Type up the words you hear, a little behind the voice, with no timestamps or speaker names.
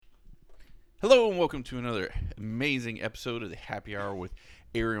Hello and welcome to another amazing episode of the Happy Hour with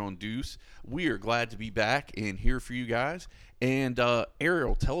Ariel and Deuce. We are glad to be back and here for you guys. And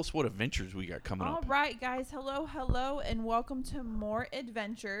Ariel, tell us what adventures we got coming up. All right, guys. Hello, and welcome to more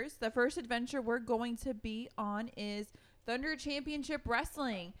adventures. The first adventure we're going to be on is Thunder Championship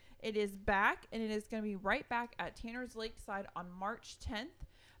Wrestling. It is back, and it is going to be right back at Tanner's Lakeside on March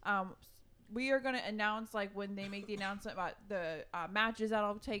 10th. We are going to announce when they make the announcement about the matches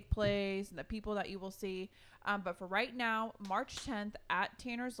that'll take place and the people that you will see. But for right now, March 10th at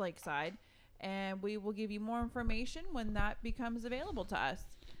Tanner's Lakeside, and we will give you more information when that becomes available to us.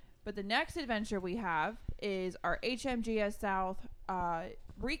 But the next adventure we have is our HMGS South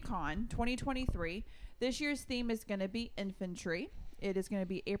Recon 2023. This year's theme is going to be infantry. It is going to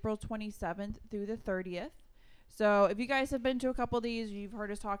be April 27th through the 30th. So if you guys have been to a couple of these, you've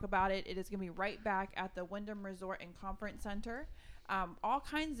heard us talk about it. It is going to be right back at the Wyndham Resort and Conference Center. All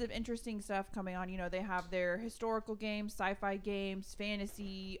kinds of interesting stuff coming on. You know, they have their historical games, sci-fi games,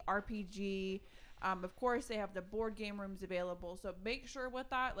 fantasy, RPG. Of course, they have the board game rooms available. So make sure with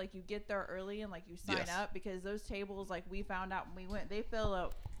that, you get there early and you sign up, because those tables, we found out when we went, they fill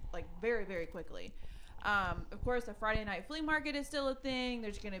up very, very quickly. Of course, the Friday night flea market is still a thing.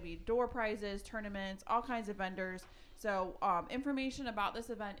 There's going to be door prizes, tournaments, all kinds of vendors. So information about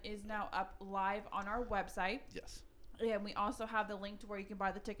this event is now up live on our website. Yes. And we also have the link to where you can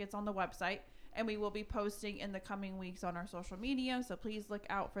buy the tickets on the website. And we will be posting in the coming weeks on our social media. So please look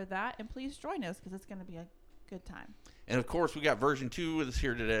out for that. And please join us, because it's going to be a good time. And of course, we got version 2 with us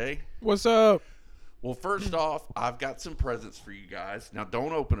here today. What's up? Well, first off, I've got some presents for you guys. Now,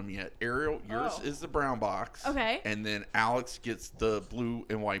 don't open them yet. Ariel, yours is the brown box. Okay. And then Alex gets the blue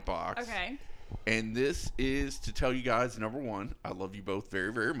and white box. Okay. And this is to tell you guys, number one, I love you both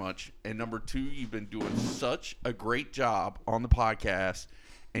very, very much. And number two, you've been doing such a great job on the podcast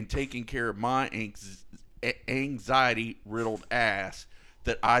and taking care of my anxiety-riddled ass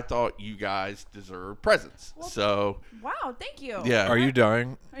that I thought you guys deserved presents. Well, wow, thank you. Yeah. Are you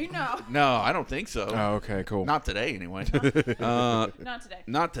dying? No. No, I don't think so. Oh, okay, cool. Not today, anyway. Not today.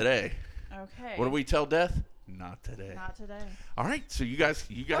 Not today. Okay. What do we tell Death? Not today. Not today. All right, so you guys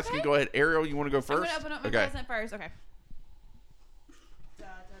Okay. can go ahead. Ariel, you want to go first? I'm going to open up my present first. Okay.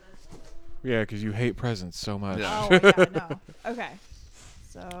 Yeah, because you hate presents so much. Yeah. Oh, yeah, no. Okay.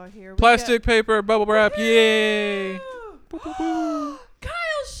 So here we Plastic, go. paper, bubble wrap, yay!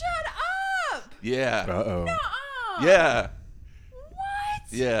 Kyle, shut up! Yeah. Uh-oh. Nuh-uh. Yeah. What?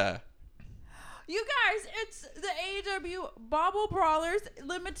 Yeah. You guys, it's the AEW Bobble Brawlers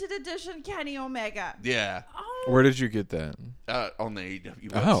limited edition Kenny Omega. Yeah. Oh. Where did you get that? On the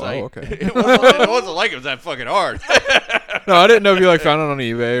AEW Oh, website. okay. it wasn't like it was that fucking hard. No, I didn't know if you found it on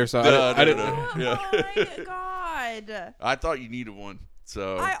eBay or something. I didn't. No. Oh Yeah. my God. I thought you needed one,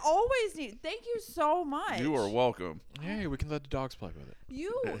 so I always need. Thank you so much. you are welcome. Hey, we can let the dogs play with it.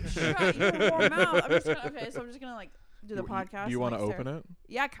 You shut your mouth. I'm just gonna do the podcast. Do you want to next open there. it?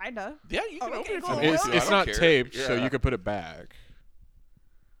 Yeah, kinda. Yeah, you can Oh, open okay, it. cool. If you Well, want to. It's I don't not care. taped, so Yeah. you can put it back.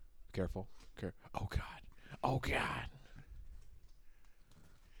 Careful. Oh, God. Oh, God.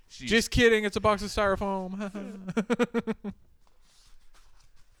 Jeez. Just kidding. It's a box of styrofoam.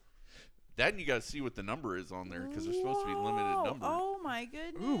 That, and you got to see what the number is on there, because there's supposed to be limited Whoa. number. Oh my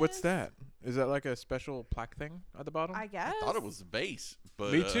goodness. Ooh, what's that? Is that like a special plaque thing at the bottom? I guess. I thought it was the base,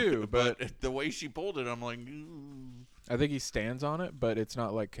 but Me too, but- the way she pulled it, I'm like, ooh. I think he stands on it, but it's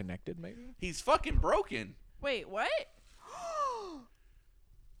not connected. Maybe. He's fucking broken. Wait, what?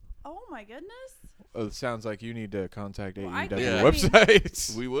 Oh my goodness. It sounds like you need to contact Well, AEW Yeah.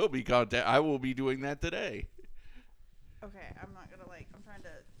 websites. We will be contact. I will be doing that today. Okay, I'm not gonna I'm trying to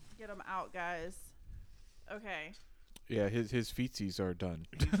get them out, guys. Okay. Yeah, his feetsies are done.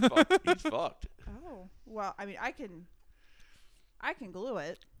 He's fucked. He's fucked. Oh well, I mean, I can glue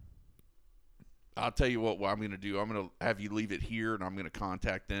it. I'll tell you what I'm going to do. I'm going to have you leave it here, and I'm going to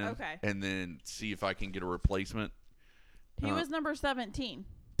contact them. Okay. And then see if I can get a replacement. He was number 17.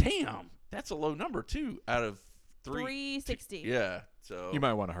 Damn, that's a low number too. Out of 360. Yeah. So You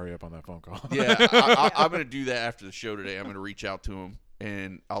might want to hurry up on that phone call. Yeah, I'm going to do that after the show today. I'm going to reach out to him,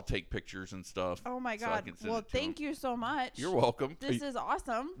 and I'll take pictures and stuff. Oh my so I God. can send Well, it to thank you so much. You're welcome. This is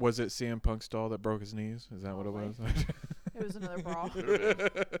awesome. Was it CM Punk's doll that broke his knees? Is that what it was? It was another brawl.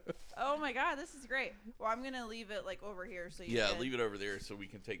 Oh my God, this is great. Well, I'm gonna leave it over here so you. Yeah, can... leave it over there so we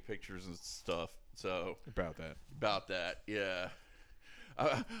can take pictures and stuff. So About that. yeah.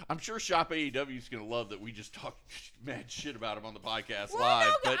 I'm sure Shop AEW is going to love that we just talk mad shit about him on the podcast Well, live.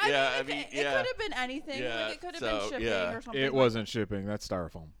 no, But it could have been anything. Yeah, Like, it could have so, been shipping yeah. or something. It wasn't shipping. That's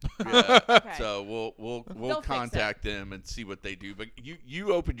styrofoam. Yeah. Okay. So we'll They'll fix contact them and see what they do. But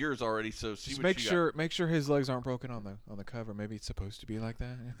you opened yours already, so see Just what you got. make sure his legs aren't broken on the cover. Maybe it's supposed to be like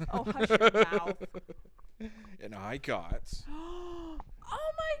that. Oh, hush your mouth. And I got Oh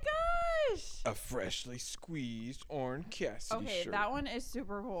my gosh. a freshly squeezed Orange Cassidy Okay, shirt. that one is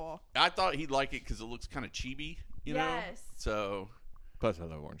super cool. I thought he'd like it because it looks kind of chibi, you know. Yes. So Plus, I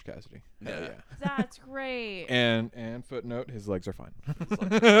love Orange Cassidy. Hell Yeah. yeah. That's great. And footnote, his legs are fine.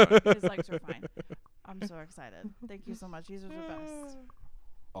 His legs are fine. I'm so excited. Thank you so much. These are the best.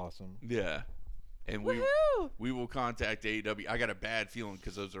 Awesome. yeah, and Woohoo! we will contact AEW. I got a bad feeling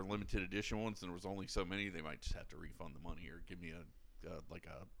because those are limited edition ones, and there was only so many. They might just have to refund the money or give me a like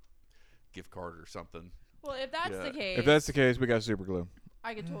a gift card or something. Well, if that's Yeah. the case, If that's the case, we got super glue.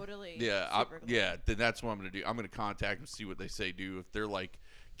 I could totally. Yeah, super glue. then that's what I'm going to do. I'm going to contact them, see what they say do. If they're like,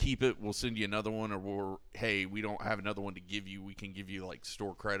 keep it, we'll send you another one, or hey, we don't have another one to give you. We can give you like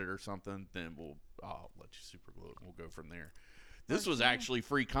store credit or something. Then I'll let you super glue it, and we'll go from there. This was actually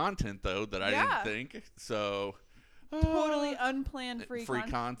free content though that I Yeah. didn't think. So Totally unplanned free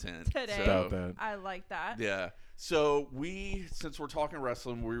content today. About that. I like that. Yeah. So since we're talking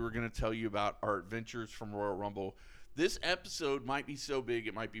wrestling, we were going to tell you about our adventures from Royal Rumble. This episode might be so big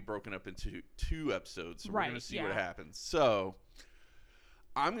it might be broken up into 2 episodes. So we're going to see what happens. So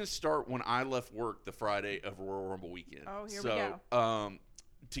I'm going to start when I left work the Friday of Royal Rumble weekend. Oh, here we go.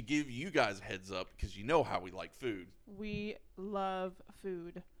 To give you guys a heads up, because you know how we like food. We love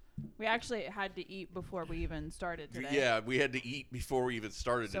food. We actually had to eat before we even started today. Yeah, we had to eat before we even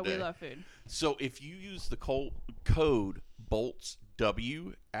started So today. we love food. So if you use the code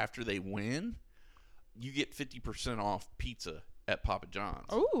BOLTSW after they win, you get 50% off pizza at Papa John's.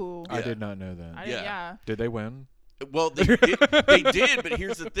 Ooh. I Yeah. did not know that. Yeah. Did they win? Well, they did, but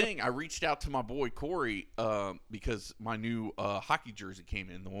here's the thing. I reached out to my boy Corey because my new hockey jersey came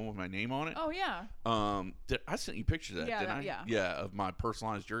in, the one with my name on it. Oh, yeah. I sent you pictures of that, Yeah, didn't I? yeah. Yeah, of my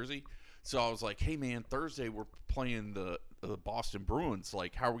personalized jersey. So I was like, hey, man, Thursday we're playing the Boston Bruins.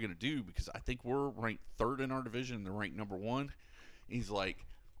 Like, how are we going to do? Because I think we're ranked 3rd in our division. They're ranked number 1. And he's like,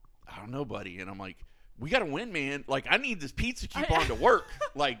 I don't know, buddy. And I'm like, we got to win, man. Like, I need this pizza coupon to work.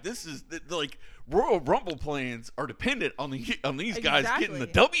 Like, this is, like, Royal Rumble plans are dependent on these guys getting the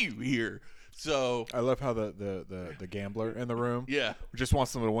W here. So, I love how the gambler in the room yeah. just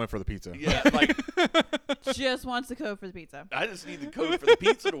wants them to win for the pizza. Yeah, like, Just wants the code for the pizza. I just need the code for the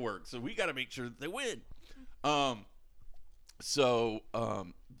pizza to work. So, we got to make sure that they win.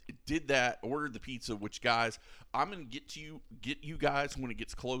 Did that, ordered the pizza, which, guys, I'm going to get you guys when it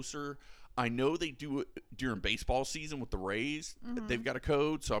gets closer. I know they do it during baseball season with the Rays. Mm-hmm. They've got a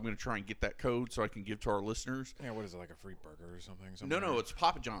code, so I'm going to try and get that code so I can give to our listeners. Yeah, what is it, like a free burger or something? No, it's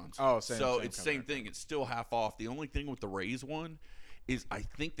Papa John's. Oh, it's same same thing. It's still half off. The only thing with the Rays one is I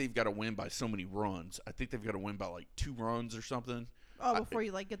think they've got to win by so many runs. I think they've got to win by like 2 runs or something. Oh, before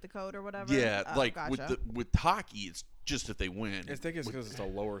you, like, get the code or whatever? Yeah, Oh, like gotcha. with hockey, it's just if they win. I think it's because it's a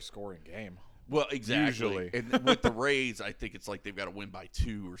lower scoring game. Well, exactly. Usually. And with the Rays, I think it's like they've got to win by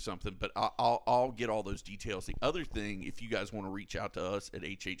 2 or something. But I'll get all those details. The other thing, if you guys want to reach out to us at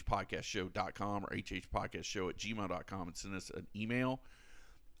hhpodcastshow.com or hhpodcastshow@gmail.com and send us an email,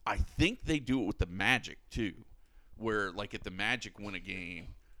 I think they do it with the Magic too, where like if the Magic win a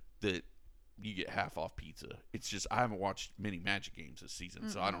game, that you get half off pizza. It's just I haven't watched many Magic games this season,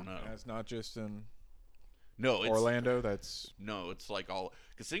 so I don't know. That's not just in No, it's Orlando. That's No, it's like all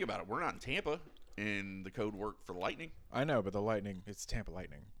because think about it. We're not in Tampa, and the code worked for Lightning. I know, but the Lightning. It's Tampa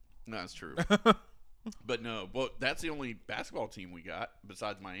Lightning. No, that's true. But no, well, that's the only basketball team we got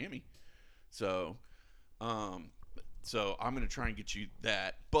besides Miami. So, so I'm gonna try and get you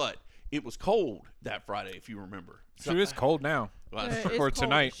that. But it was cold that Friday, if you remember. So it's cold now, Well, It's or cold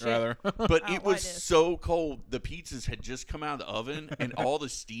tonight as shit. rather. but Oh, it well, was it is. so cold. The pizzas had just come out of the oven, and all the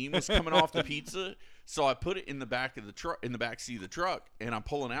steam was coming off the pizza. So I put it in the back of the truck, in the back seat of the truck, and I'm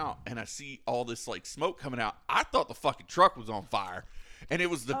pulling out, and I see all this like smoke coming out. I thought the fucking truck was on fire, and it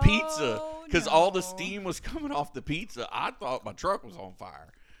was the pizza Oh, because all the no. steam was coming off the pizza. I thought my truck was on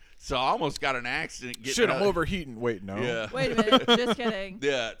fire, so I almost got an accident. Getting Shit, out I'm of- overheating. Wait, no. Yeah. Wait a minute. Just kidding.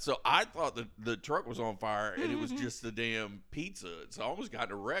 Yeah, so I thought the truck was on fire, and it was just the damn pizza. So I almost got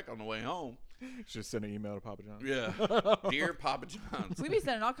in a wreck on the way home. Just send an email to Papa John. Yeah, dear Papa John's. We be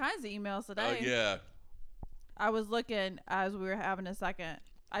sending all kinds of emails today. Yeah. I was looking as we were having a second.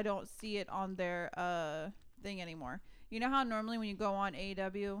 I don't see it on their thing anymore. You know how normally when you go on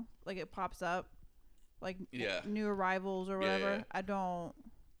AEW, like it pops up like Yeah. new arrivals or Yeah, whatever. yeah. I don't.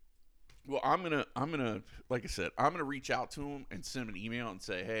 Well, I'm gonna, like I said, I'm gonna reach out to him and send him an email and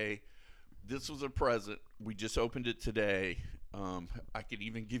say, hey, this was a present. We just opened it today. I could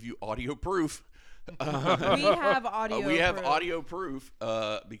even give you audio proof. We have audio. We have proof. audio proof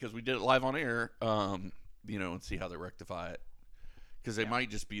because we did it live on air. And see how they rectify it. Because they might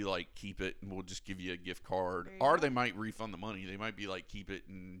just be like, keep it and we'll just give you a gift card. There you Or go. they might refund the money. They might be like, keep it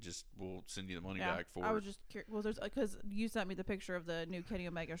and just we'll send you the money back for I it. was just curious. Well, there's because you sent me the picture of the new Kenny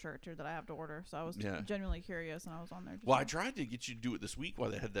Omega shirt too that I have to order, so I was Yeah. genuinely curious, and I was on there. Just Well, I like, tried to get you to do it this week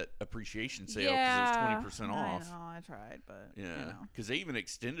while they had that appreciation sale because yeah, it was 20% off. I know, I tried, but Yeah, you know. because they even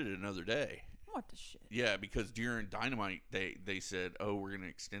extended it another day. What the shit? Yeah, because during Dynamite, they said, oh, we're going to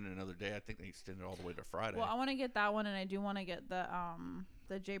extend it another day. I think they extended it all the way to Friday. Well, I want to get that one, and I do want to get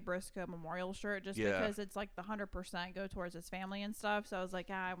the Jay Briscoe memorial shirt just Yeah. because it's like the 100% go towards his family and stuff. So I was like,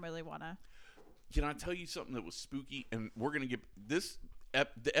 I really want to. Can I tell you something that was spooky? And we're going to get this.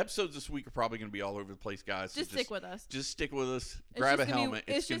 The episodes this week are probably going to be all over the place, guys. So Just stick with us. Just stick with us. It's Grab a just gonna be- helmet.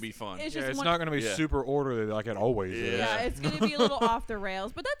 It's going to be fun. It's Yeah, just it's one, not going to be Yeah. super orderly like it always is. Yeah, it's going to be a little off the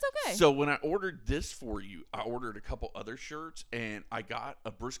rails, but that's okay. So when I ordered this for you, I ordered a couple other shirts, and I got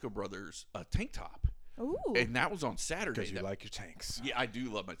a Briscoe Brothers tank top. Ooh. And that was on Saturday. Because you That- like your tanks. Yeah, I do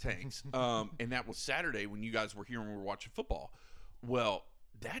love my tanks. And that was Saturday when you guys were here and we were watching football. Well,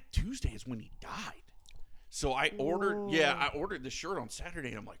 that Tuesday is when he died. So I ordered, I ordered the shirt on Saturday,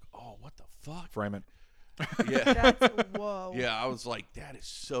 and I'm like, oh, what the fuck? Frame it. Yeah. That's, whoa. Yeah, I was like, that is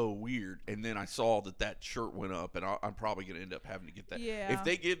so weird. And then I saw that shirt went up, and I'm probably going to end up having to get that. Yeah. If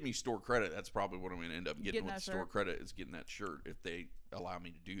they give me store credit, that's probably what I'm going to end up getting Getting with that the store shirt. credit is getting that shirt if they allow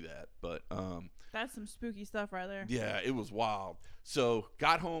me to do that. But That's some spooky stuff right there. yeah, it was wild. So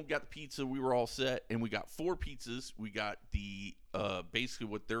got home, got the pizza. We were all set, and we got 4 pizzas. We got the basically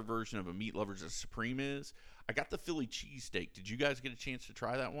what their version of a Meat Lovers Supreme is. I got the Philly cheesesteak. Did you guys get a chance to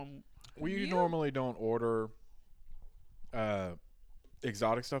try that one? We You? normally don't order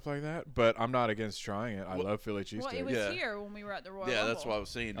exotic stuff like that, but I'm not against trying it. I Well- love Philly cheesesteak. Well, it was Yeah. here when we were at the Royal Yeah, Rumble. that's what I was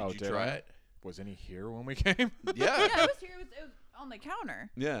saying. Did Oh, you did try I? it? Was any here when we came? Yeah. Yeah, it was here. It was on the counter.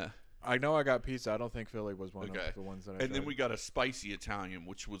 Yeah. I know I got pizza. I don't think Philly was one Okay. of the ones that I And then tried. we got a spicy Italian,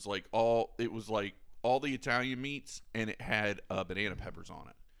 which was like all the Italian meats, and it had banana peppers on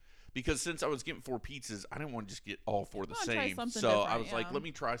it. Because since I was getting 4 pizzas, I didn't want to just get all 4 the wanna try same. something So I different, was like, yeah. let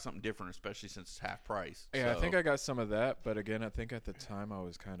me try something different, especially since it's half price. Yeah, I So- think I got some of that, but again, I think at the time I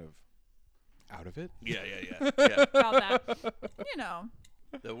was kind of out of it. Yeah. Yeah. About that. You know.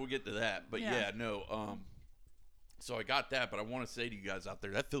 So we'll get to that. But Yeah. yeah, no. So I got that, but I want to say to you guys out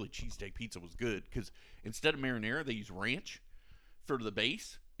there, that Philly cheesesteak pizza was good because instead of marinara, they use ranch for the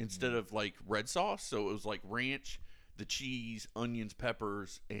base instead of like red sauce. So it was like ranch, the cheese, onions,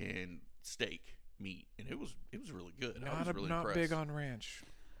 peppers, and steak meat, and it was really good. I was really not impressed. big on ranch.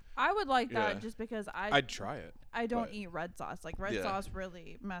 I would like that Yeah. just because I'd try it. I don't but- eat red sauce. Like red Yeah. sauce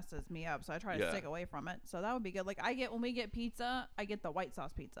really messes me up, so I try to Yeah. stick away from it. So that would be good. Like when we get pizza, I get the white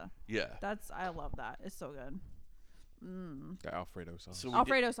sauce pizza. Yeah. I love that. It's so good. The Alfredo sauce. So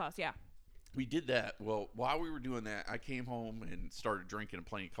Alfredo sauce, yeah. we did that. Well, while we were doing that, I came home and started drinking and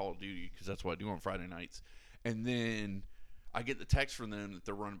playing Call of Duty because that's what I do on Friday nights. And then I get the text from them that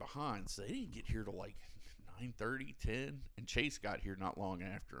they're running behind, so they didn't get here till like 9:30, 10, and Chase got here not long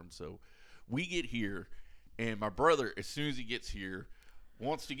after him. So we get here, and my brother, as soon as he gets here,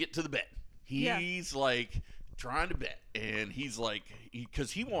 wants to get to the bed. He's like trying to bet, and he's like,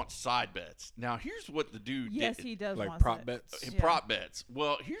 because he wants side bets. Now, here's what the dude Yes, did. he does. like want prop it. bets. And Yeah. prop bets.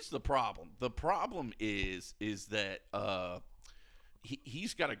 Well, here's the problem. The problem is that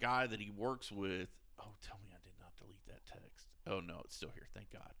he's got a guy that he works with. Oh, tell me I did not delete that text. Oh no, it's still here. Thank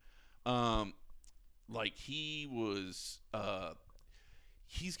God. Like he was.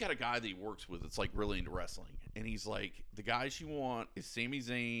 He's got a guy that he works with that's like really into wrestling, and he's like, the guys you want is Sami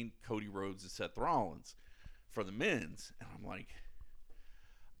Zayn, Cody Rhodes, and Seth Rollins for the men's, and I'm like,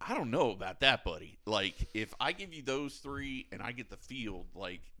 I don't know about that, buddy. Like, if I give you those 3 and I get the field,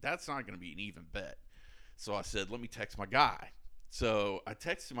 like, that's not going to be an even bet. So I said, let me text my guy. So I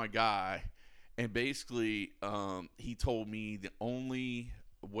texted my guy, and basically he told me the only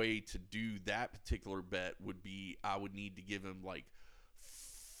way to do that particular bet would be I would need to give him, like,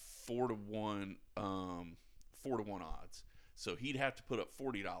 4-to-1 odds. So he'd have to put up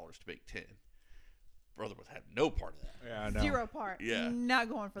 $40 to make 10. Brother would have no part of that. Yeah, I know. 0 part. Yeah. Not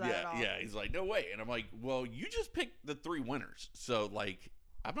going for that at all. Yeah. He's like, no way. And I'm like, well, you just picked the 3 winners. So, like,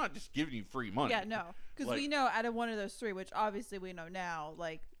 I'm not just giving you free money. Yeah, no. Because Like- we know out of one of those 3, which obviously we know now,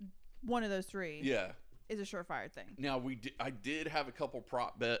 like, one of those 3 Yeah. is a surefire thing. Now I did have a couple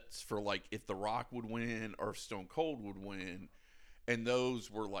prop bets for like if The Rock would win or if Stone Cold would win, and those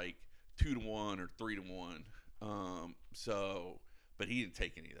were like 2-1 or 3-1. But he didn't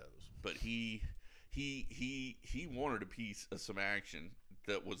take any of those. But he wanted a piece of some action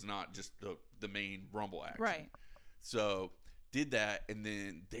that was not just the main Rumble action. Right. So did that, and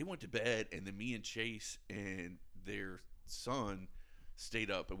then they went to bed, and then me and Chase and their son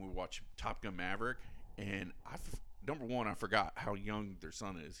stayed up, and we watched Top Gun Maverick. And number one, I forgot how young their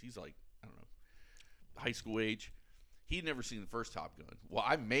son is. He's like, I don't know, high school age. He'd never seen the first Top Gun. Well,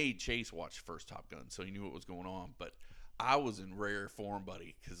 I made Chase watch the first Top Gun, so he knew what was going on. But I was in rare form,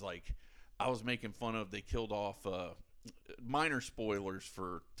 buddy, because like I was making fun of they killed off. Minor spoilers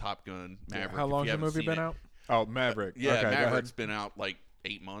for Top Gun Maverick. How long's the movie been out? Oh, Maverick. Yeah, okay, Maverick's been out like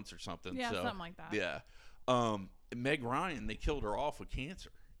 8 months or something. Yeah, so, something like that. Yeah. Meg Ryan, they killed her off with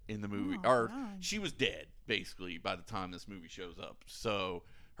cancer in the movie. Oh, or God. she was dead, basically, by the time this movie shows up. So,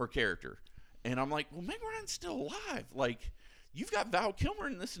 her character. And I'm like, well, Meg Ryan's still alive. Like, you've got Val Kilmer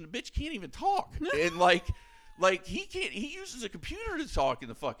in this, and the bitch can't even talk. And, like he uses a computer to talk in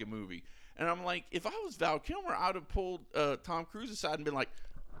the fucking movie. And I'm like, if I was Val Kilmer, I would have pulled Tom Cruise aside and been like,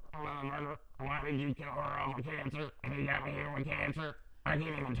 why did you kill her off with cancer? And you got me here with cancer? I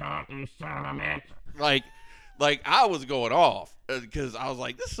can't even talk, you son of a bitch. like I was going off because I was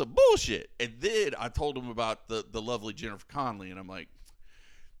like, this is some bullshit. And then I told him about the lovely Jennifer Connelly, and I'm like,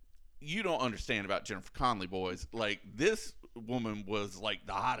 you don't understand about Jennifer Connelly, boys. Like, this woman was like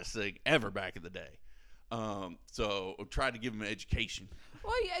the hottest thing ever back in the day. So I tried to give him an education.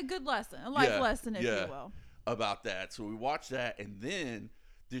 Well, yeah, a good lesson, a life lesson, if you will. About that. So we watched that, and then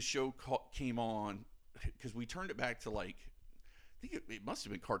this show came on because we turned it back to like, I think it must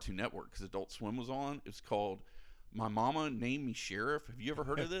have been Cartoon Network because Adult Swim was on. It's called My Mama Named Me Sheriff. Have you ever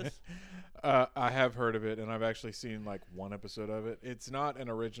heard of this? I have heard of it, and I've actually seen like one episode of it. It's not an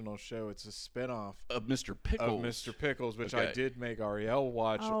original show. It's a spinoff Of Mr. Pickles. of Mr. Pickles, which Okay. I did make Ariel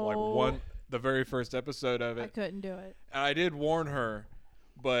watch Oh. the very first episode of I it. couldn't do it. And I did warn her,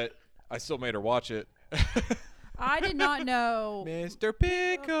 but I still made her watch it. I did not know. Mr.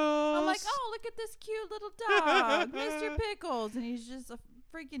 Pickles. I'm like, oh, look at this cute little dog, Mr. Pickles, and he's just a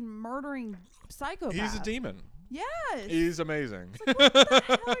freaking murdering psychopath. He's a demon. Yes. He's amazing. What the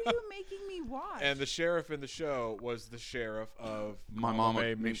hell are you making me watch? And the sheriff in the show was the sheriff of My Mama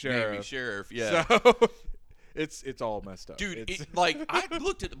Named Me Named Sheriff. Me Sheriff. Yeah. So it's all messed up. Dude, It's- I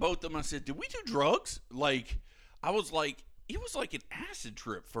looked at both of them. I said, did we do drugs? Like, I was like, it was like an acid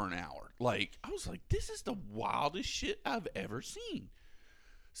trip for an hour. Like, I was like, this is the wildest shit I've ever seen.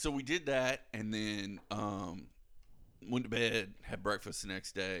 So we did that, and then went to bed, had breakfast the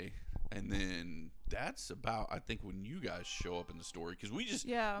next day, and then that's about, I think, when you guys show up in the story, because we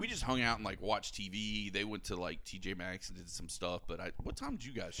just hung out and like watched TV. They went to like TJ Maxx and did some stuff. But what time did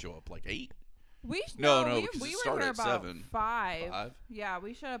you guys show up? Like 8? No, because we it were started here at about 7. 5. 5? Yeah,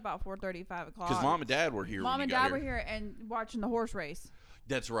 we showed up about 4:30, 5 o'clock. Because Mom and Dad were here. Mom when and you got Dad were here and watching the horse race.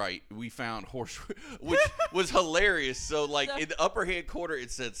 That's right. We found horse, which was hilarious. So, like, in the upper hand corner,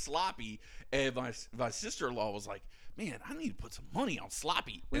 it said sloppy. And my sister-in-law was like, man, I need to put some money on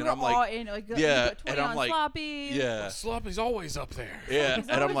sloppy. We and were I'm all like, in, like, yeah, we put 20 and I'm on like, sloppy. yeah. Sloppy's always up there. Yeah. Sloppy's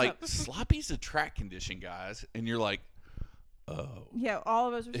And I'm always like, up. sloppy's a track condition, guys. And you're like, oh. Yeah, all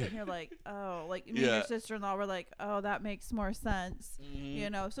of us were sitting here like, oh, like me and Yeah. your sister-in-law were like, oh, that makes more sense, you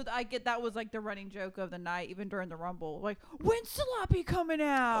know. So I get that was like the running joke of the night, even during the Rumble. Like, when's Sloppy coming Oh,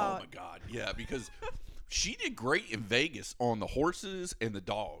 out? my God. Yeah, because she did great in Vegas on the horses and the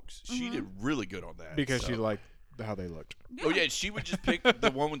dogs. She did really good on that. Because so. she liked how they looked. Oh yeah, she would just pick the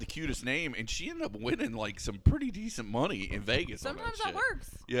one with the cutest name, and she ended up winning like some pretty decent money in Vegas. Sometimes on that shit.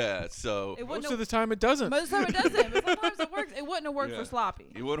 works. Yeah, so It wouldn't Most of have, the time, it doesn't. most of the time it doesn't, but sometimes it works. It wouldn't have worked Yeah. for Sloppy.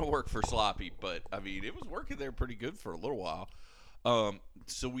 it wouldn't work for Sloppy, but I mean, it was working there pretty good for a little while.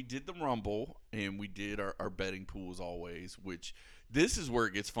 So we did the Rumble, and we did our betting pool as always. Which this is where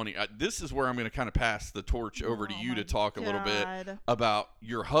it gets funny. This is where I'm going to kind of pass the torch over to Oh you my to talk a little bit God. about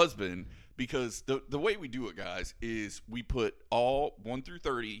your husband. Because the way we do it, guys, is we put all 1 through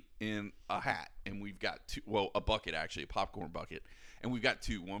 30 in a hat, and we've got a bucket, actually, a popcorn bucket, and we've got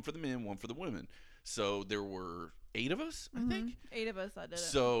 2, one for the men, one for the women. So there were 8 of us, I think. 8 of us that did it.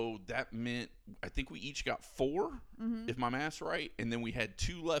 So that meant I think we each got 4, if my math's right, and then we had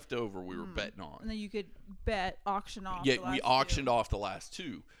 2 left over we were betting on. And then you could bet, auction off. Yeah, the we last auctioned few. off the last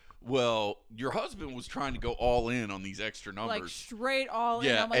 2. Well, your husband was trying to go all in on these extra numbers. Like straight all in.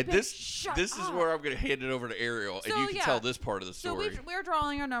 Yeah, I'm like, and "Babe, this shut is up." where I'm going to hand it over to Ariel, and So, you can yeah. tell this part of the So story. we're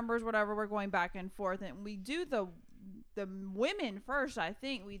drawing our numbers, whatever. We're going back and forth, and we do the the women first, I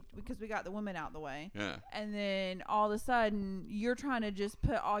think, because we got the women out the way. Yeah. And then all of a sudden, you're trying to just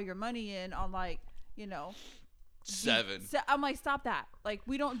put all your money in on, like, 7. I'm like, stop that. Like,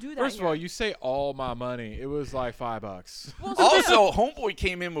 we don't do that. First of here. all, you say all my money. It was like $5. Well, Also, Homeboy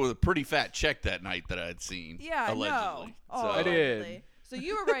came in with a pretty fat check that night that I had seen. yeah, allegedly. no. Oh, So- I did. allegedly. So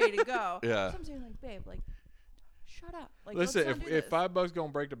you were ready to go. Yeah. So I'm saying, like, babe, like, shut up. Like, Listen, let's not do if this. $5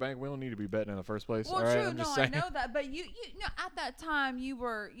 gonna break the bank, we don't need to be betting in the first place. Well, all right? true. I'm No, just I saying. know that. But you know, at that time, you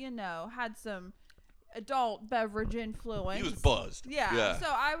were, had some adult beverage influence. He was buzzed. Yeah. So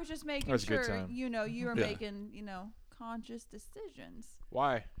I was just making That's a good sure, time. you were Yeah. making, conscious decisions.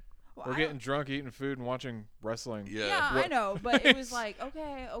 Why? Well, We're I getting drunk, eating food, and watching wrestling. Yeah. Yeah, I What- know, but it was like,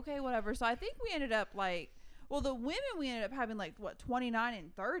 okay, whatever. So I think we ended up the women we ended up having 29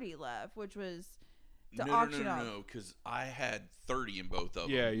 and 30 left, which was the auction off. No, because I had 30 in both of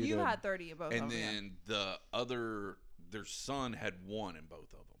them. Yeah, You did. had 30 of both And of them. then their son had 1 in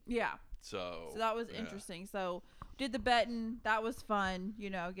both of them. Yeah. So So that was yeah. interesting. So did the betting. That was fun,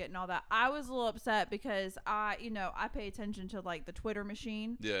 getting all that. I was a little upset because I pay attention to the Twitter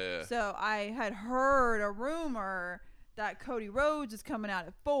machine. Yeah. So I had heard a rumor that Cody Rhodes is coming out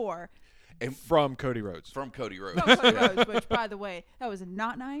at 4. And From Cody Rhodes. from Cody Rhodes. From Cody Rhodes, which, by the way, that was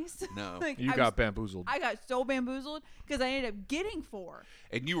not nice. No. You got bamboozled. I got so bamboozled because I ended up getting 4.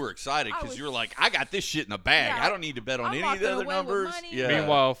 And you were excited I because was- you were like, I got this shit in the bag. Yeah. I don't need to bet on I'm any of walking the other away with numbers. money. Yeah.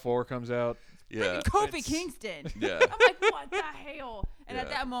 Meanwhile, 4 comes out. yeah. Kofi It's- Kingston. Yeah. I'm like, what the hell? And at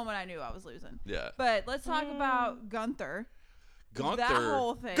Yeah. that moment, I knew I was losing. Yeah. But let's talk about Gunther. Gunther. That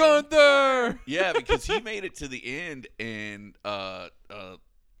whole thing. Gunther! Yeah, because he made it to the end, and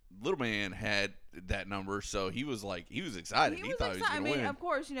Little Man had that number, so he was excited. He, He was thought he was excited. I gonna mean, win. of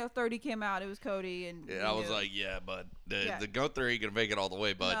course, 30 came out. It was Cody, and Yeah, I was like, yeah, but Yeah. the Gunther ain't gonna make it all the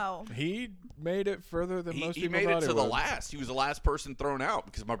way, but no. He made it further than most he people made it thought to he the would. last. He was the last person thrown out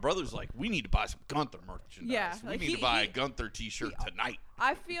because my brother's like, we need to buy some Gunther merchandise. Yeah, we like need he- to buy he- a Gunther T-shirt tonight.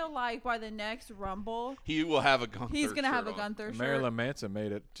 I feel like by the next Rumble, He will have a Gunther. he's gonna have a shirt on. Gunther shirt. Marilyn Manson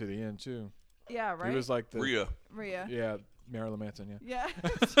made it to the end, too. Yeah, right. He was like the. Rhea. Rhea. Yeah, Marilyn Manson, yeah.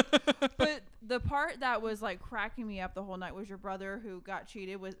 Yeah. But the part that was cracking me up the whole night was your brother who got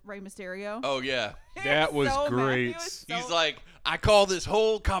cheated with Rey Mysterio. Oh yeah. That was so mad. He great. was He's so- like, I call this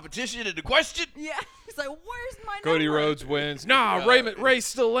whole competition into question. yeah. He's like, where's my Cody number? Rhodes wins. Nah, Yeah. Ray's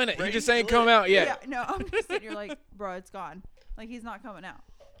still in it. He Ray's just ain't still come in it. out yet. Yeah. No, I'm just sitting here like, bro, it's gone. Like he's not coming out.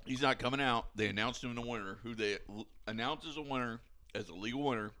 He's not coming out. They announced him the winner. Who they announced as a winner, as a legal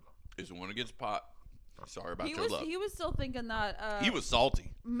winner, is the one who gets pot. Sorry about your luck. He was still thinking that. He was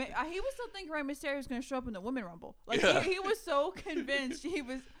salty. He was still thinking Rey Mysterio was going to show up in the Women Rumble. Like Yeah. he was so convinced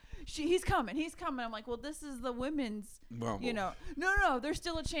he's coming. He's coming. I'm like, well, this is the women's. Rumble. No. There's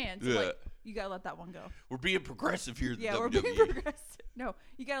still a chance. Yeah. Like, you gotta let that one go. We're being progressive here. At the Yeah, we're WWE. being progressive. No,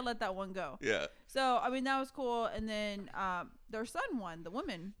 you gotta let that one go. Yeah. So I mean that was cool. And then their son won. The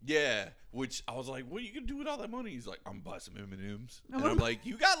woman. Yeah, which I was like, what are you going to do with all that money? He's like, I'm going to buy some M&Ms. I'm And gonna I'm like,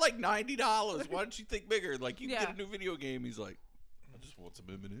 you got like $90. Why don't you think bigger? Like, you can Yeah. get a new video game. He's like, I just want some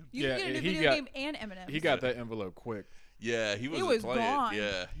M&Ms. You Yeah, can get a new he video got- game and M&M's. He got that envelope quick. Yeah, he It wasn't was playing. gone.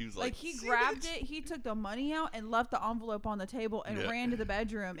 Yeah, he was Like he grabbed it, he took the money out and left the envelope on the table and Yeah. ran to the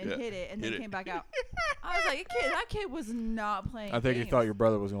bedroom and Yeah. hit it and Hit then it. came back out. I was like, that kid was not playing. I think he games. thought your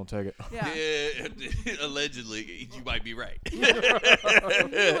brother was going to take it. Yeah. Yeah, allegedly, you might be right. He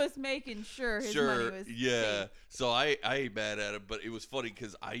was making sure his money was yeah. safe. So I ain't mad at him, but it was funny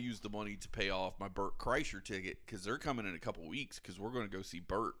because I used the money to pay off my Burt Kreischer ticket because they're coming in a couple weeks because we're going to go see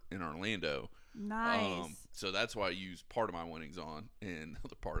Burt in Orlando. Nice. So that's why I used part of my winnings on, and the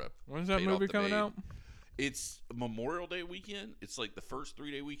other part of When's that paid off movie the coming maid. out? It's Memorial Day weekend. It's like the first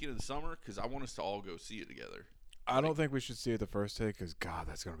 3-day weekend of the summer because I want us to all go see it together. I don't think we should see it the first day because, God,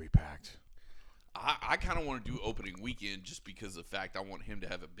 that's going to be packed. I kind of want to do opening weekend just because of the fact I want him to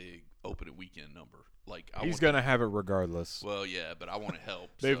have a big opening weekend number. Like He's going to have it regardless. Well, yeah, but I want to help.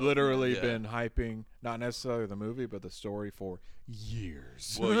 They've so, literally yeah. been hyping, not necessarily the movie, but the story for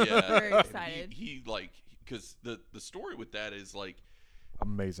years. Well, yeah, Very and excited. He like because the story with that is like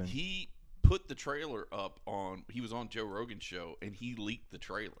Amazing. he put the trailer up on. He was on Joe Rogan's show and he leaked the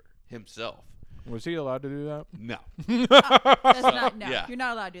trailer himself. Was he allowed to do that? No, That's not, no, yeah. you're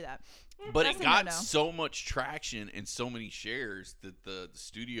not allowed to do that. but That's it a got no-no. so much traction and so many shares that the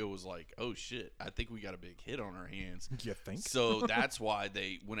studio was like, "Oh shit, I think we got a big hit on our hands." You think? So that's why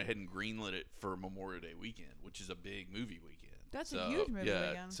they went ahead and greenlit it for Memorial Day weekend, which is a big movie weekend. That's a So, huge movie yeah,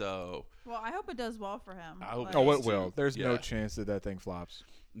 weekend. So Well, I hope it does well for him. I hope Like, Oh, Those it will. two, There's no yeah. chance that thing flops.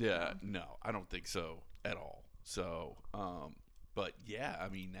 yeah, no, I don't think so at all. So, But yeah, I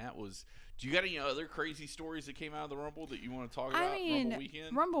mean that was. Do you got any other crazy stories that came out of the Rumble that you want to talk about? I mean, Rumble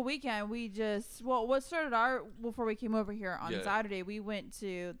weekend. Rumble weekend, we just what started our before we came over here on Yeah. Saturday. We went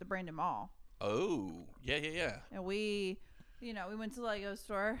to the Brandon Mall, Oh, yeah. and we went to the Lego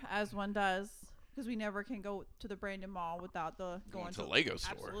store as one does because we never can go to the Brandon Mall without Going to the Lego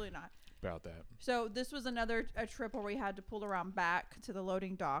store. Absolutely not. About that. So this was a trip where we had to pull around back to the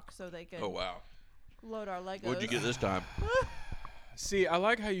loading dock so they could Oh wow. load our Legos. What'd you get this time? See, I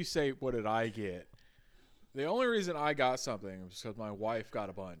like how you say, "What did I get?" The only reason I got something was because my wife got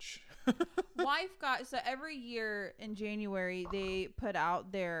a bunch. Wife got so every year in January they put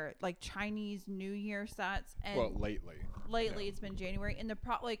out their like Chinese New Year sets, and Well, lately. lately it's been January, and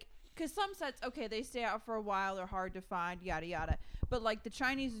because some sets, okay, they stay out for a while, they're hard to find, yada yada, but like the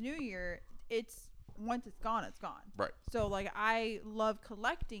Chinese New Year, it's once it's gone, it's gone. Right. So like I love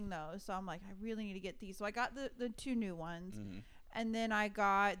collecting those, so I'm like I really need to get these. So I got the 2 new ones, and then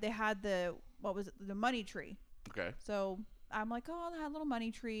they had the money tree. Okay. So I'm like, oh, I had a little money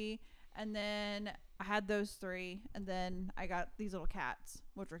tree. And then I had those 3. And then I got these little cats,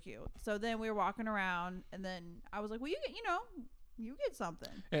 which were cute. So then we were walking around. And then I was like, well, you get something.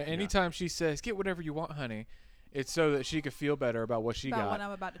 And anytime she says, "Get whatever you want, honey," it's so that she could feel better about what she About got. what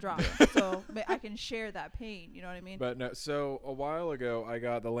I'm about to drop. So I can share that pain. You know what I mean? But no, so a while ago, I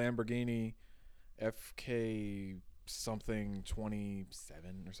got the Lamborghini FK something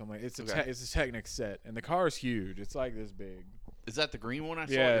 27 or something. It's Okay. it's a Technic set, and the car is huge. It's like this big. Is that the green one I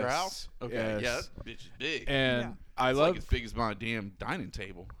saw at your Yes. house? Okay. Yes. Yeah, that bitch is big. And Yeah. I It's love like as big as my damn dining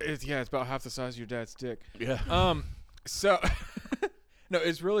table. it's about half the size of your dad's dick. Yeah. So no,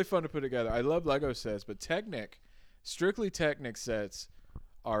 it's really fun to put together. I love Lego sets, but strictly Technic sets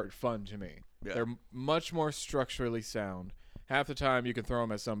are fun to me. Yeah. They're much more structurally sound. Half the time you can throw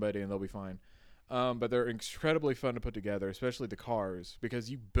them at somebody and they'll be fine. But they're incredibly fun to put together, especially the cars,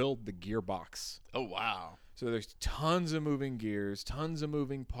 because you build the gearbox. Oh wow. So there's tons of moving gears, tons of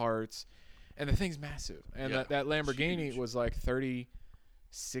moving parts, and the thing's massive. And Yeah, that Lamborghini huge. was like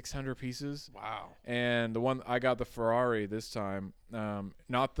 3,600 pieces. Wow. And the one I got the Ferrari this time,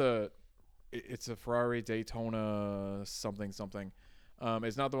 it's a Ferrari Daytona something.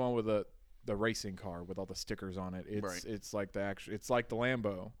 It's not the one with the racing car with all the stickers on it. It's like it's like the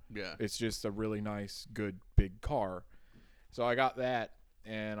Lambo. Yeah. It's just a really nice, good, big car. So I got that,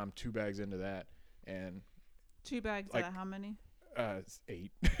 and I'm 2 bags into that, and 2 bags like- out of how many? it's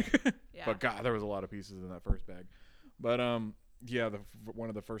 8. Yeah. But God, there was a lot of pieces in that first bag. But yeah, one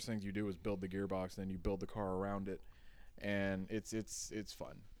of the first things you do is build the gearbox, then you build the car around it, and it's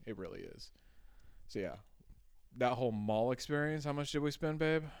fun. It really is. So yeah, that whole mall experience. How much did we spend,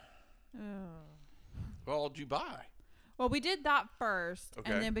 babe? Well, what'd you buy? Well, we did that first,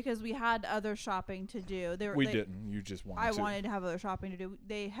 Okay. and then because we had other shopping to do, We didn't. You just wanted I to. wanted to have other shopping to do.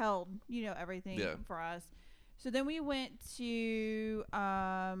 They held, everything Yeah. for us. So then we went to went to a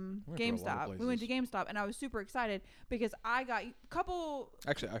lot of GameStop. We went to places. GameStop, and I was super excited because I got a couple.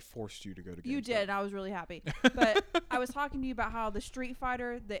 Actually, I forced you to go to GameStop. You did, and I was really happy. But I was talking to you about how the Street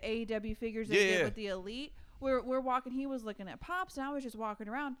Fighter, the AEW figures they Yeah. did with the Elite, we're walking. He was looking at Pops, and I was just walking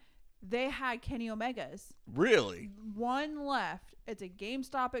around. They had Kenny Omegas. Really? One left. It's a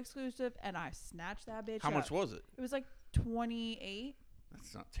GameStop exclusive, and I snatched that bitch How up. much was it? It was like 28.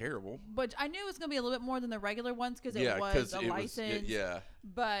 That's not terrible. But I knew it was going to be a little bit more than the regular ones because Yeah, it was 'cause a it was- license. yeah.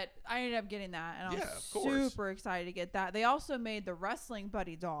 But I ended up getting that, and I Yeah, was of course. super excited to get that. They also made the Wrestling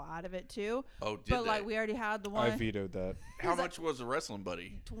Buddy doll out of it, too. Oh, did But, they? like, we already had the I one, vetoed that. How much was the wrestling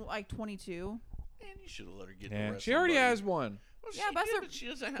buddy? like 22. Man, you should have let her get the Yeah, wrestling she already buddy. has one. Well, Yeah, she but did, that's but she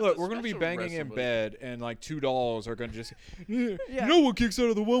doesn't have Look, the we're gonna be special banging wrestling in buddy. bed, and like 2 dolls are gonna just. You Yeah. know what kicks out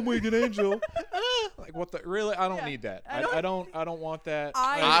of the one-winged angel? Like what the? Really? I don't Yeah. need that. I I don't want that.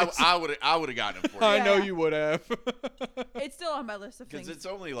 I I would have gotten it for you I know Yeah. you would have. It's still on my list of because things. it's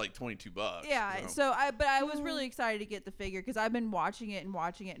only like $22. Yeah, so. but I was really excited to get the figure because I've been watching it, and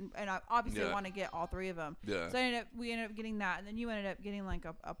I obviously Yeah. want to get all 3 of them. Yeah. So we ended up getting that, and then you ended up getting like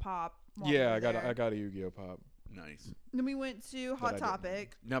a pop. while we Yeah, were I there. got a Yu-Gi-Oh pop. Nice. Then we went to I Hot didn't.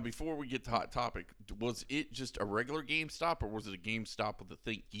 Topic. Now, before we get to Hot Topic, was it just a regular GameStop, or was it a GameStop with the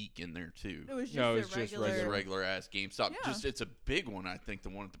Think Geek in there too? It was just No, a it's just regular. Just a regular ass GameStop. Yeah. Just it's a big one, I think, the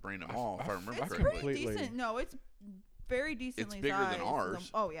one at the Brandon Mall, if I remember It's correctly. pretty Completely. decent. No, it's very decently bigger than sized.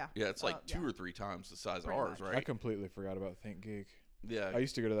 ours. Oh yeah. Yeah, it's like yeah. 2 or 3 times the size of Pretty ours, much. I right? completely forgot about Think Geek. Yeah. I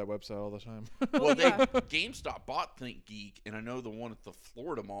used to go to that website all the time. Well, yeah. GameStop bought Think Geek, and I know the one at the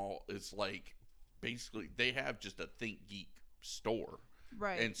Florida Mall is like basically they have just a Think Geek store.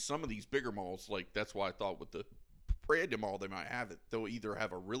 Right. And some of these bigger malls, like that's why I thought with the Brandon Mall they might have it. They'll either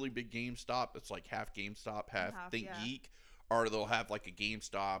have a really big GameStop that's like half GameStop, half Half, Think yeah. Geek, or they'll have like a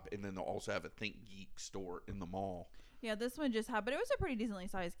GameStop, and then they'll also have a Think Geek store in the mall. Yeah, this one just had, but it was a pretty decently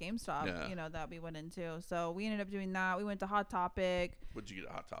sized GameStop, Yeah. that we went into. So we ended up doing that. We went to Hot Topic. What'd you get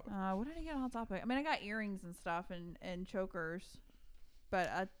at Hot Topic? What did I get at Hot Topic? I mean, I got earrings and stuff and chokers.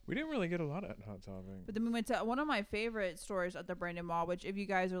 But We didn't really get a lot at Hot Topic. then we went to one of my favorite stores at the Brandon Mall, which if you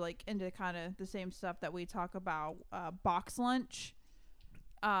guys are like into kind of the same stuff that we talk about, Box Lunch.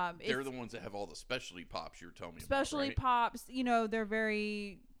 They're It's the ones that have all the specialty pops you were telling me specialty about, right? pops. They're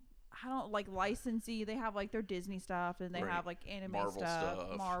very, I don't like licensee. They have like their Disney stuff and they Right. have like anime Marvel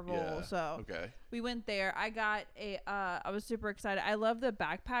stuff. Marvel. Yeah. So Okay. we went there. I got I was super excited. I love the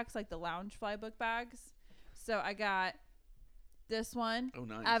backpacks, like the lounge flybook bags. So I got this one, Oh,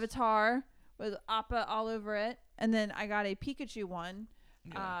 nice. Avatar with Appa all over it, and then I got a Pikachu one.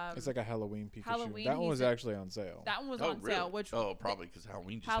 Yeah. It's like a Halloween Pikachu. Halloween, that one he was said- actually on sale. That one was Oh, on really? sale, which probably because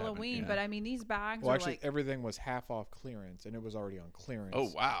Halloween just happened, Halloween. yeah. But I mean, these bags Well, are actually, like everything was half off clearance, and it was already on clearance. Oh,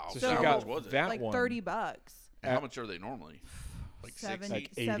 wow. So, So she how got much was it? that like one. $30. And how much are they normally? Like 70, 60?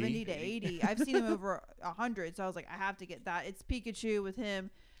 Like 80? 70 to 80. I've seen him over 100, so I was like, I have to get that. It's Pikachu with him.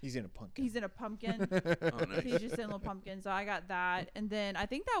 He's in a pumpkin. He's in a pumpkin. Oh, nice. He's just in a little pumpkin. So I got that, and then I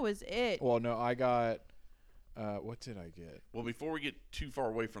think that was it. Well, no, I got. What did I get? Well, before we get too far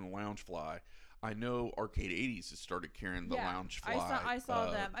away from the Lounge Fly, I know Arcade 80s has started carrying the Lounge Fly. I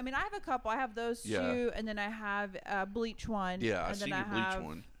saw them. I mean, I have a couple. I have those Yeah. two, and then I have a Bleach one. Yeah, I and see then your I Bleach have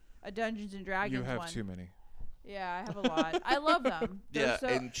one. a Dungeons and Dragons You have one. too many. Yeah, I have a lot. I love them. They're Yeah, so,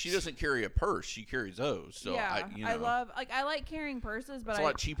 and she doesn't carry a purse; she carries those. So yeah, I like carrying purses, but it's a I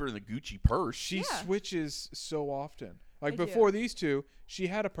lot cheaper than the Gucci purse. She Yeah. switches so often. Like I do. before these two, she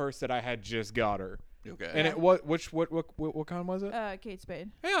had a purse that I had just got her, Okay. and Yeah. it what kind was it? Kate Spade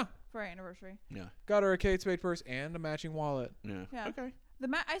Yeah, for our anniversary. yeah. got her a Kate Spade purse and a matching wallet. Yeah. Yeah. Okay.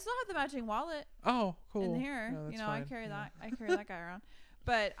 I still have the matching wallet Oh, cool. in here. Yeah, that's I fine. carry that. I carry that guy around.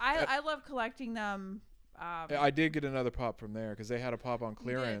 But I love collecting them. I did get another pop from there because they had a pop on did.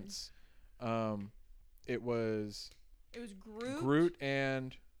 clearance. It was It was Groot. Groot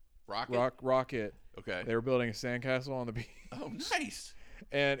and Rocket. Rocket. Okay. They were building a sandcastle on the beach, Oh, nice.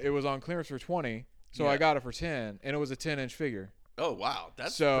 and it was on clearance for 20. So Yeah. I got it for 10, and it was a 10-inch figure. Oh, wow.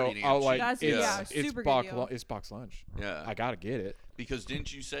 That's So pretty damn I'll like cheap. That's- it's, yeah, it's super good box deal. it's box lunch. Yeah. I gotta get it. Because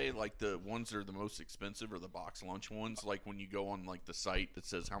didn't you say like the ones that are the most expensive are the box lunch ones? Like when you go on like the site that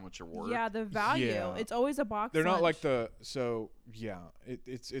says how much you're worth. Yeah, the value. Yeah. It's always a box. They're not like lunch.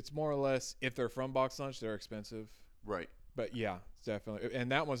 it's more or less if they're from box lunch they're expensive. Right. But yeah, it's definitely.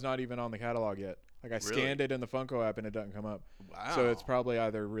 And that one's not even on the catalog yet. Like I Really? scanned it in the Funko app and it doesn't come up. Wow. So it's probably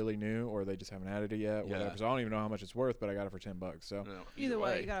either really new or they just haven't added it yet. Yeah. Whatever. So I don't even know how much it's worth, but I got it for $10. So No, Either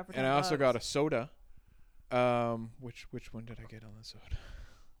way, you got it for and I also $10. got a soda. Which one did I get on the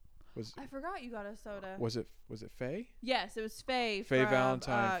soda? I forgot you got a soda. Was it Faye? Yes, it was Faye. Faye from,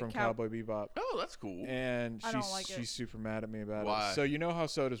 Valentine from Cowboy Bebop. Oh, that's cool. And I don't like it. she's super mad at me about Why? it. So you know how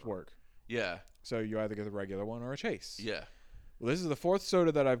sodas work. Yeah. So you either get the regular one or a chase. Yeah. Well, this is the fourth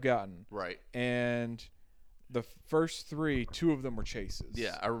soda that I've gotten, Right. and the first three, two of them were chases.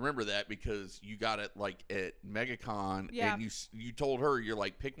 Yeah, I remember that because you got it like at MegaCon, Yeah. and you told her you're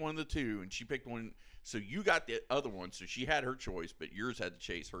like pick one of the two, and she picked one. So you got the other one, so she had her choice, but yours had to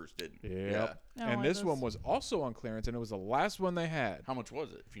chase, hers didn't. Yep. Yeah. I don't And like this those. one was also on clearance, and it was the last one they had. How much was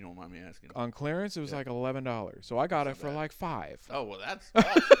it, if you don't mind me asking? On clearance, it was Yeah. like $11. So I got That's it not for bad. like $5. Oh well, that's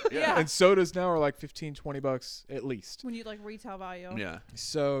awesome. Yeah. And sodas now are like $15-$20 at least. When you like retail value. Yeah.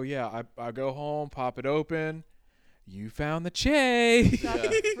 So yeah, I go home, pop it open. You found the chase. That's Yeah.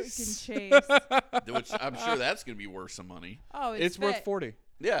 a freaking chase. Which I'm sure that's gonna be worth some money. Oh, It's worth fit. 40.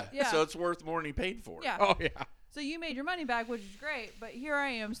 Yeah. Yeah. So it's worth more than you paid for it. Yeah. Oh yeah. So you made your money back, which is great. But here I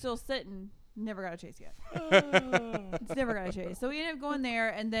am, still sitting. Never got a chase yet. It's never got a chase. So we ended up going there,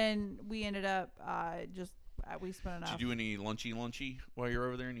 and then we ended up we spent enough. Did you do any lunchy while you're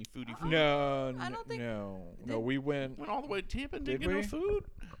over there? Any foodie food? No, I don't think- no. Did- We went. Went all the way to Tampa and Did didn't get we? no food.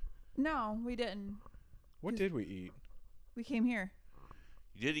 No, we didn't. What did we eat? We came here.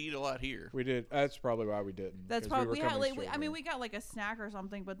 You did eat a lot here. We did. That's probably why we didn't. That's 'cause probably were we had coming like straight I mean here. we got like a snack or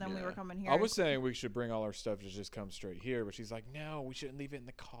something, but then we were Yeah. coming here. I was saying we should bring all our stuff to just come straight here, but she's like, no, we shouldn't leave it in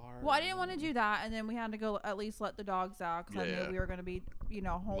the car. Well, I didn't want to do that, and then we had to go at least let the dogs out because I Yeah. knew we were going to be,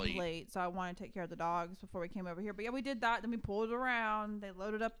 home Late. late. So I wanted to take care of the dogs before we came over here. But yeah, we did that. Then we pulled it around. They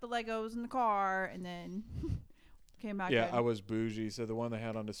loaded up the Legos in the car, and then came back. Yeah, in. I was bougie. So the one they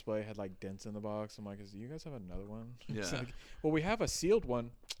had on display had like dents in the box. I'm like, do you guys have another one? It's Yeah. like, well, we have a sealed one.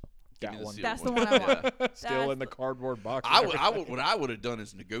 Give me That the one. sealed That's the one I want. Yeah. Still That's in the cardboard box. I and would, everything. what I would have done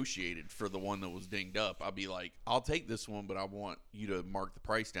is negotiated for the one that was dinged up. I'd be like, I'll take this one, but I want you to mark the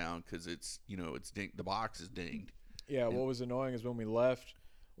price down because it's, it's dinged, the box is dinged. Yeah, what was annoying is when we left,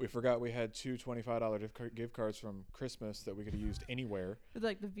 we forgot we had two $25 gift cards from Christmas that we could have used anywhere. It's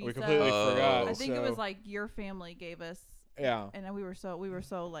like the Visa. We completely forgot. I think it so- was like your family gave us. Yeah. And then we were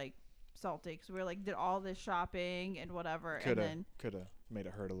so like salty because we were like did all this shopping and whatever, Could and have then made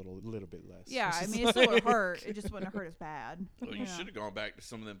it hurt a little bit less. yeah, I mean it still would hurt. It just wouldn't hurt as bad. Well, you should have gone back to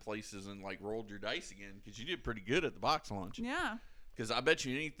some of them places and like rolled your dice again because you did pretty good at the box launch. Yeah. Because I bet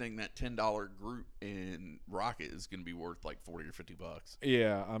you anything that $10 group in Rocket is going to be worth like $40 or $50.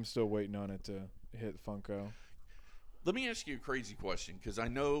 Yeah, I'm still waiting on it to hit Funko. Let me ask you a crazy question because I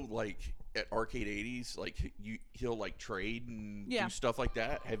know like at Arcade 80s, like he'll like trade and Yeah. do stuff like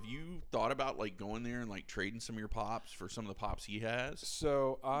that. Have you thought about like going there and like trading some of your pops for some of the pops he has?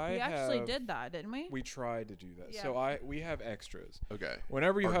 So We actually did that, didn't we? We tried to do that. Yeah. So we have extras. Okay.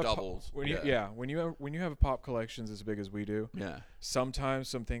 Whenever you Or have doubles. when Yeah. you have pop collections as big as we do, Yeah. sometimes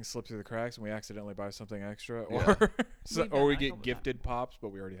some things slip through the cracks and we accidentally buy something extra, Yeah. or We've done or we that a get couple gifted pops, but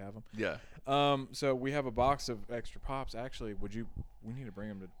we already have them. Yeah. So we have a box of extra pops. Actually, we need to bring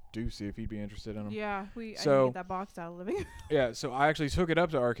him to Deuce, see if he'd be interested in them. Yeah, I need to So- get that box out of the living. Yeah. So I actually took it up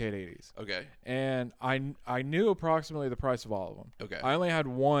to Arcade 80s, Okay. and I knew approximately the price of all of them. Okay. I only had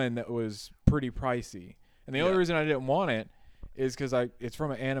one that was pretty pricey, and the only Yeah. reason I didn't want it is because it's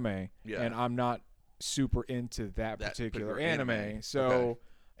from an anime, Yeah. and I'm not super into that particular anime. anime. So Okay.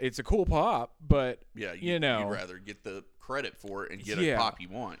 it's a cool pop, but Yeah. you know. You'd rather get the credit for it and get Yeah. a pop you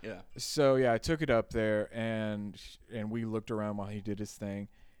want. Yeah. So yeah, I took it up there and we looked around while he did his thing,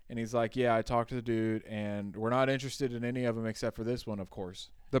 and he's like, "Yeah, I talked to the dude, and we're not interested in any of them except for this one, of course,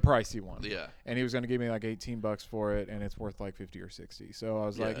 the pricey one." Yeah. And he was going to give me like $18 for it, and it's worth like 50 or 60. So I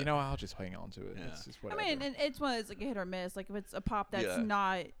was like, Yeah. you know, I'll just hang on to it. Yeah. It's just I whatever. mean, and it's one that's like a hit or miss. Like if it's a pop that's Yeah.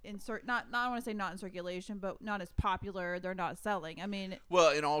 not I want to say not in circulation, but not as popular, they're not selling. I mean, Well,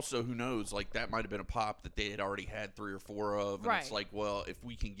 and also, who knows? Like, that might have been a pop that they had already had 3 or 4 of. And it's Right. like, well, if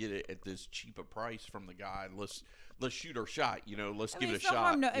we can get it at this cheaper price from the guy, let's shoot our shot. You know, let's I give mean, it a it's no shot.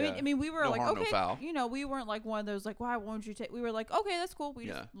 harm, no. Yeah. I mean, we were No like, harm, no okay, foul. you know, we weren't like one of those like, why won't you take? We were like, okay, that's cool. We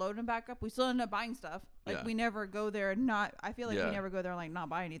Yeah. just load them back up. We still end up buying stuff. Like Yeah. we never go there and not. I feel like Yeah. we never go there and like not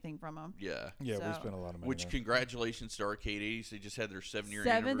buy anything from them. Yeah. yeah, we so- spent a lot of money. Which, there. congratulations to Arcade 80s. They just had their 7-year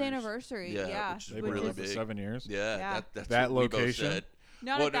Seventh anniversary. anniversary. Yeah, which is They've which been really around for big. 7 years. Yeah, Yeah. That's That what we both location? said.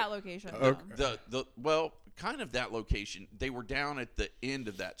 not Well, at that location. Okay. no. Well, kind of that location. They were down at the end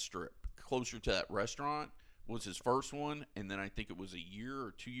of that strip, closer to that restaurant. Was his first one, and then I think it was a year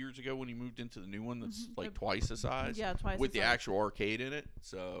or 2 years ago when he moved into the new one that's like twice the size. Yeah, twice with the the size. actual arcade in it.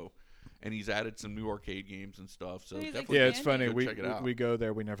 So, and he's added some new arcade games and stuff. So He's definitely Yeah, it's Expanding. funny. Go check it out. We go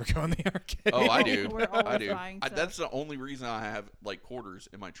there. We never go in the arcade. Oh, I do. We're I always do. buying stuff. That's the only reason I have like quarters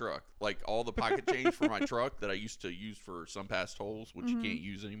in my truck. Like all the pocket change for my truck that I used to use for some past holes, which you can't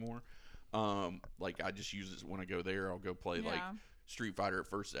use anymore. Like I just use it when I go there. I'll go play like Yeah. Street Fighter at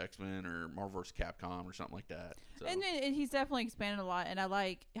First X-Men or Marvel vs. Capcom or something like that. So. And then he's definitely expanded a lot, and I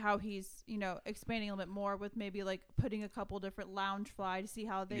like how he's expanding a little bit more with maybe like putting a couple different lounge fly to see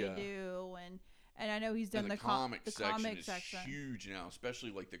how they Yeah. do, and I know he's done And the comic section is section. huge now, especially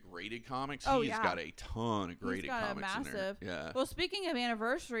like the graded comics. Oh, He's yeah. got a ton of graded got a comics in there. massive- Yeah. Well, speaking of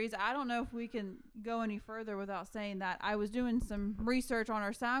anniversaries, I don't know if we can go any further without saying that I was doing some research on our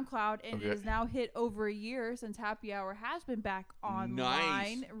SoundCloud, and Okay. it has now hit over a year since Happy Hour has been back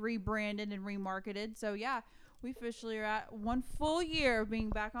online, Nice. rebranded and remarketed. So yeah, we officially are at 1 full year of being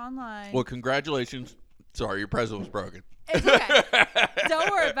back online. Well, congratulations. Sorry, your present was broken. It's okay.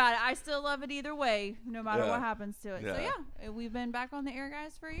 Don't worry about it. I still love it either way, no matter Yeah. what happens to it. So Yeah. yeah, we've been back on the air,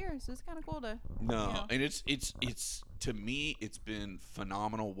 guys, for a year. So it's kind of cool to. No, you know. and it's to me, it's been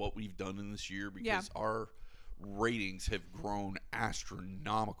phenomenal what we've done in this year because Yeah. our ratings have grown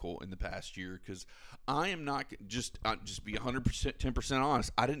astronomical in the past year. Because I am not just be 100% 10%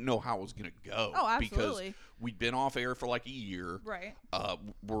 honest. I didn't know how it was going to go. Oh, absolutely. Because we'd been off air for like a year. Right.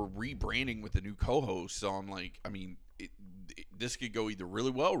 We're rebranding with a new co-host, so I'm like, I mean, this could go either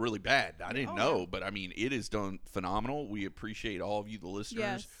really well or really bad. I didn't Oh, know, yeah. but I mean, it is done phenomenal. We appreciate all of you, the listeners.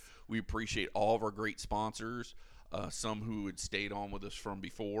 Yes. We appreciate all of our great sponsors, some who had stayed on with us from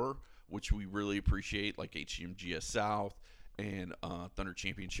before, which we really appreciate, like HMGS South and Thunder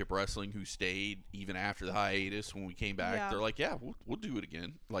Championship Wrestling, who stayed even after the hiatus when we came back. Yeah. They're like, yeah, we'll do it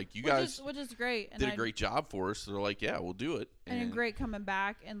again. Like, you guys which is great. And did a great job for us. So they're like, yeah, we'll do it. and great coming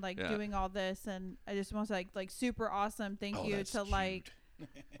back and like Yeah. doing all this, and I just want to say like super awesome thank Oh, you that's to like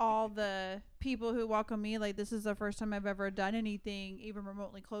all the people who welcome me. Like this is the first time I've ever done anything even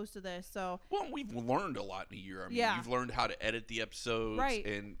remotely close to this, so Well, we've learned a lot in a year. I mean, Yeah. you've learned how to edit the episodes, Right.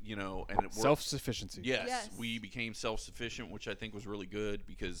 and and it worked. Self-sufficiency. Yes, Yes. we became self-sufficient, which I think was really good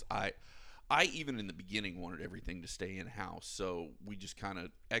because I I even in the beginning wanted everything to stay in house, so we just kind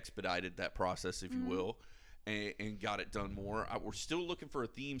of expedited that process, if you will, and got it done more. We're still looking for a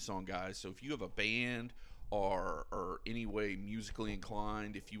theme song, guys. So if you have a band or any way musically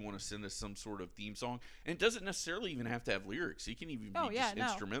inclined, if you want to send us some sort of theme song, and it doesn't necessarily even have to have lyrics. It can even be just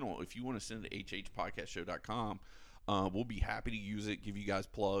instrumental. If you want to send it to hhpodcastshow.com, we'll be happy to use it, give you guys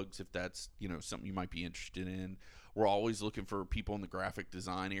plugs if that's something you might be interested in. We're always looking for people in the graphic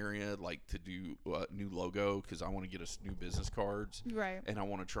design area, like to do a new logo, because I want to get us new business cards, Right. and I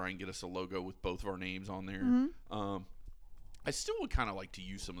want to try and get us a logo with both of our names on there. Mm-hmm. I still would kind of like to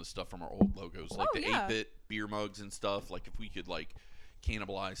use some of the stuff from our old logos, like the 8-bit beer mugs and stuff. Like if we could like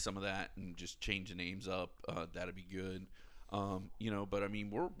cannibalize some of that and just change the names up, that'd be good. But I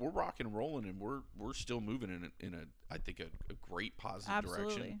mean, we're rocking and rolling, and we're still moving in a I think a great positive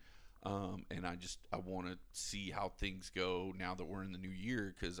direction. And I want to see how things go now that we're in the new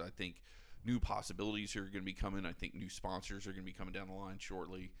year, because I think new possibilities are going to be coming. I think new sponsors are going to be coming down the line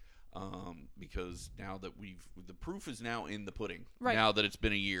shortly. Because now that the proof is now in the pudding. Right. Now that it's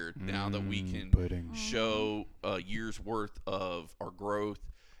been a year, now that we can show a year's worth of our growth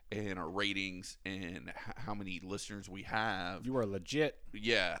and our ratings and how many listeners we have. You are legit.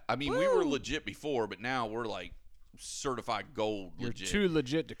 Yeah, I mean, we were legit before, but now we're like certified gold legit. You're too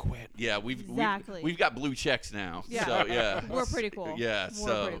legit to quit. Yeah, we've got blue checks now. Yeah. So yeah, We're pretty cool. Yeah,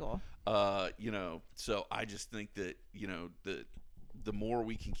 We're pretty cool. So I just think that the more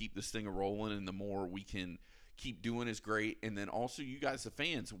we can keep this thing rolling and the more we can keep doing is great. And then also, you guys, the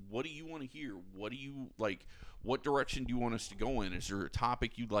fans, what do you want to hear? What do you like? What direction do you want us to go in? Is there a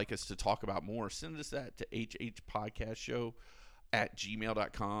topic you'd like us to talk about more? Send us that to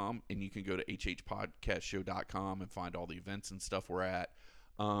hhpodcastshow@gmail.com, and you can go to hhpodcastshow.com and find all the events and stuff we're at.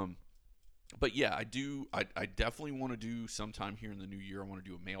 But yeah, I definitely want to do sometime here in the new year. I want to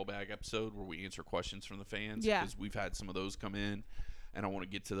do a mailbag episode where we answer questions from the fans. Yeah. Because we've had some of those come in, and I want to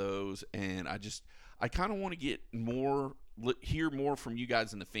get to those. And I kind of want to hear more from you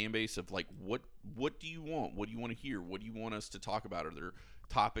guys in the fan base of like, what do you want? What do you want to hear? What do you want us to talk about? Are there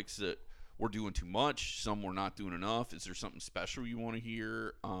topics that we're doing too much? Some we're not doing enough? Is there something special you want to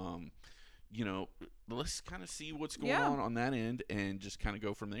hear? Let's kind of see what's going on that end and just kind of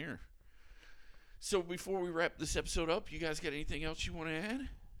go from there. So before we wrap this episode up, you guys got anything else you want to add?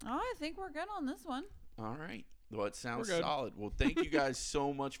 Oh, I think we're good on this one. All right. Well, it sounds solid. Well, thank you guys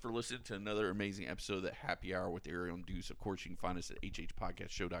so much for listening to another amazing episode of the Happy Hour with Ariel and Deuce. Of course, you can find us at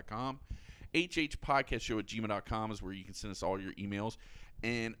hhpodcastshow.com. hhpodcastshow@gmail.com is where you can send us all your emails.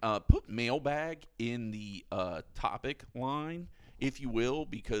 And put mailbag in the topic line, if you will,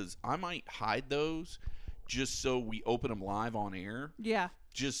 because I might hide those just so we open them live on air. Yeah.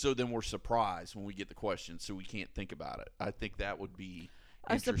 Just so then we're surprised when we get the question, so we can't think about it. I think that would be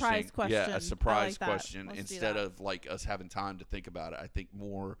a surprise question. Yeah, a surprise like question instead of like us having time to think about it. I think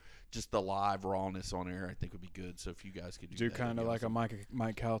more just the live rawness on air, I think would be good. So if you guys could do that, kind of like awesome. A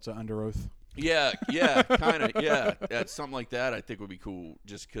Mike Calta under oath. Yeah, kind of, yeah. Something like that I think would be cool,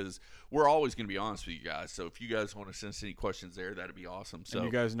 just because we're always going to be honest with you guys. So if you guys want to send us any questions there, that'd be awesome. So and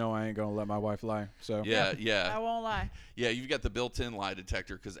you guys know I ain't going to let my wife lie. So yeah. I won't lie. Yeah, you've got the built-in lie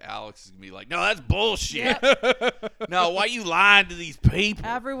detector, because Alex is going to be like, no, that's bullshit. Yep. No, why you lying to these people?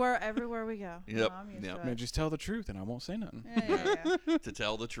 Everywhere we go. Yep. Man, just tell the truth and I won't say nothing. Yeah. To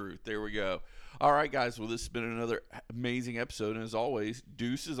tell the truth. There we go. All right, guys. Well, this has been another amazing episode. And as always,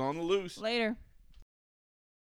 Deuce is on the loose. Later.